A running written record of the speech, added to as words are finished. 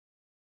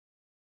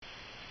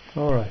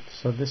Alright,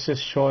 so this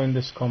is showing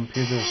this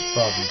computer's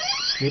problem.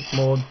 Sleep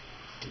mode,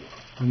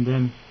 and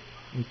then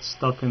it's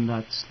stuck in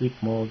that sleep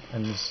mode,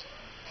 and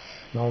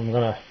now I'm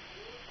gonna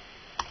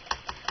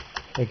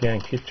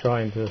again keep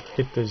trying to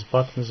hit these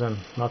buttons and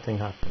nothing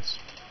happens.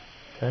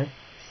 Okay,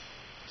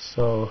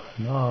 so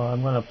now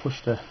I'm gonna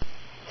push the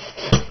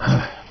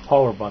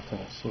power button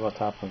and see what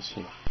happens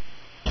here.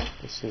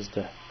 This is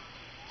the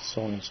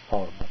Sony's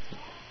power button.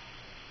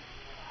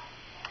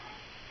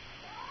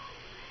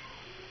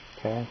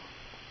 Okay,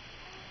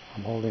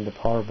 I'm holding the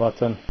power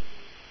button.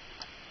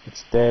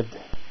 It's dead.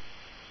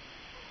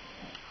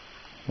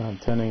 Now I'm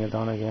turning it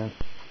on again.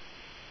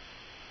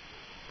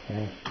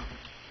 Okay,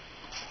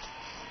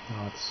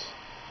 now it's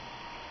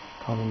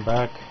coming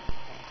back.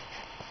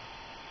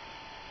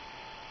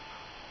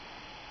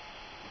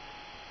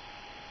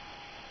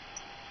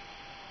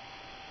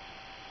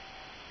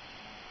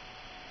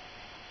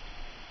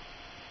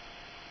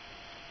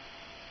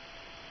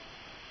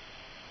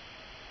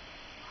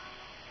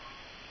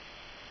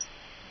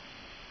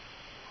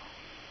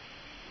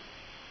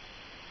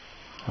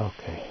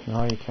 Okay,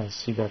 now you can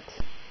see that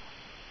it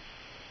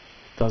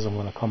doesn't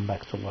want to come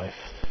back to life.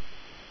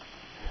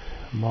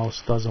 The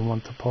mouse doesn't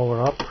want to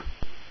power up.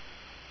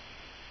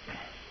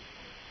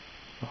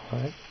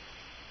 Alright,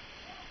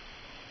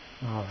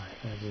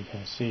 as you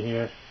can see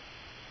here,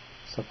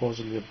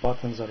 supposedly the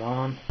buttons are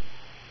on,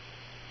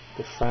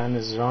 the fan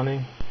is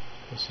running.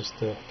 This is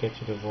to get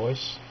you the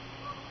voice,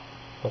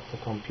 but the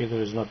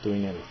computer is not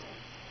doing anything.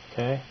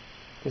 Okay,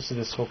 this is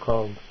the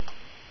so-called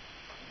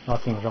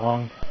nothing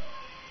wrong,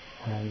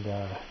 and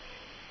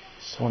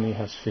Sony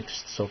has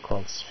fixed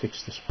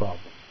this problem,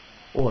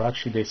 or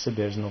actually they said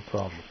there's no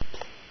problem,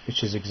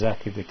 which is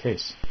exactly the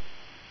case.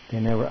 They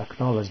never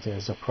acknowledge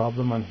there's a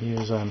problem, and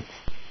here's I'm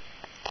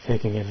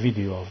taking a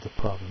video of the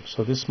problem.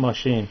 So this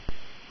machine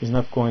is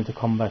not going to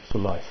come back to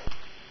life.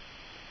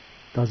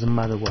 Doesn't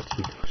matter what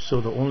we do.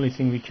 So the only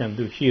thing we can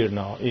do here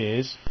now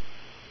is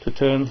to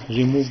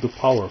remove the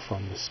power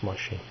from this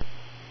machine.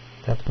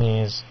 That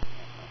means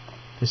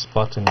this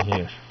button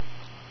here.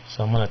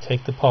 So I'm going to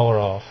take the power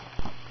off.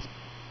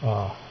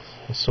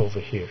 It's over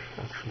here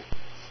actually.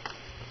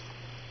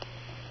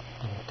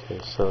 Okay,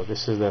 so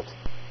this is the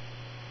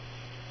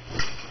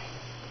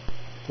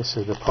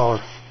power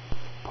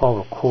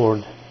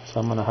cord. So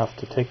I'm going to have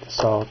to take this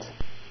out.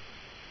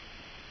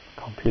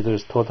 Computer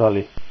is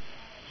totally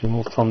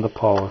removed from the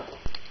power.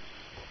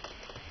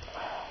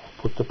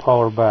 Put the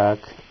power back.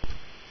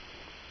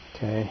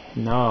 Okay,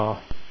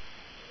 now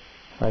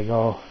I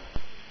go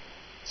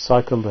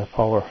cycle the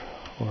power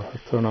or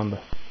turn on the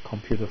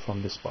computer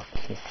from this button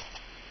here.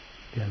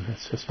 Again,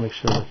 let's just make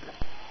sure that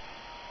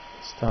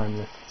this time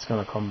that it's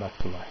going to come back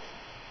to life.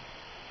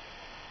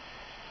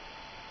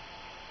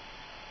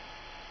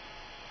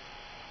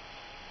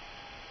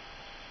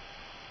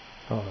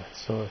 Alright,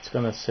 so it's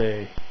going to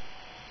say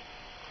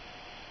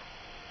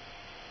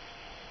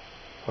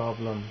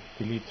problem,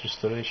 delete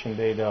restoration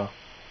data,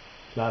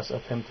 last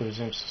attempt to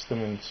resume system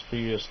in its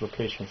previous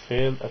location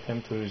failed,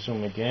 attempt to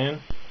resume again.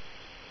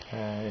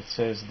 It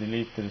says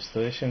delete the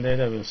restoration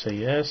data. We'll say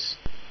yes.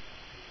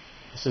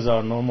 This is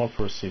our normal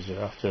procedure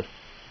after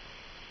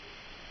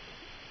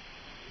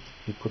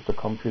we put the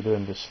computer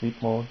in the sleep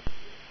mode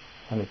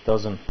and it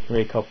doesn't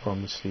wake up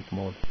from the sleep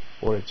mode,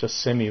 or it just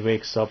semi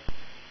wakes up,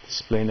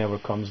 display never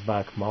comes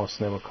back, mouse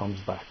never comes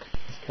back.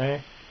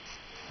 Okay,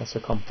 that's a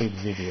complete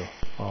video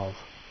of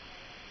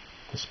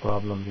this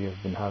problem we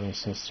have been having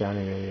since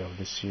January of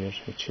this year,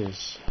 which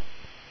is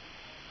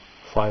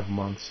 5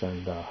 months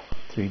and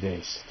 3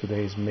 days.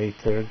 Today is May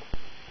 3rd,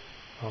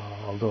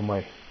 although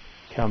my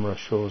camera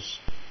shows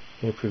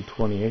April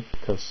 28th,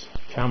 because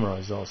camera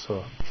is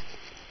also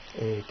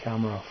a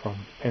camera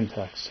from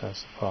Pentax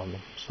has the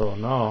problem. So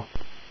now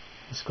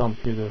this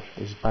computer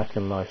is back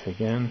in life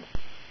again,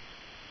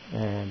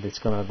 and it's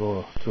gonna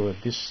go through a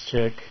disk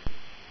check.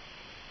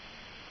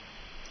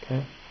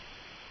 Okay.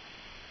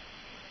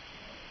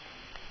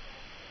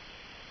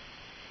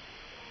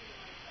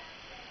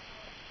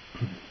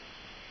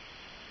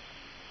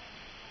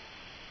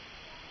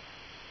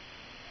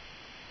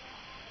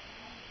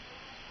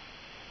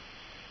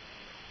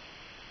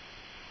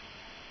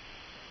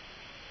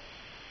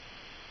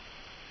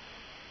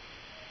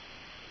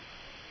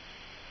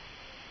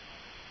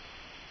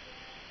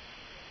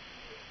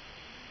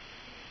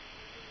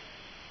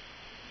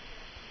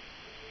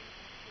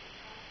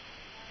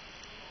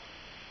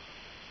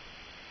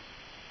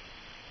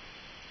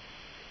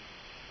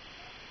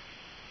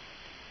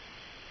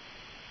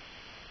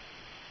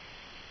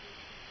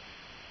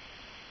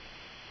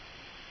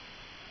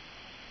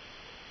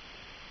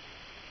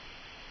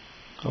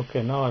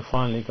 Okay, now I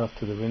finally got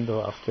to the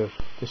window after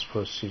this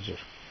procedure,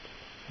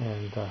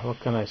 and what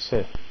can I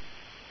say?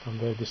 I'm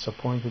very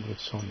disappointed with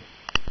Sony.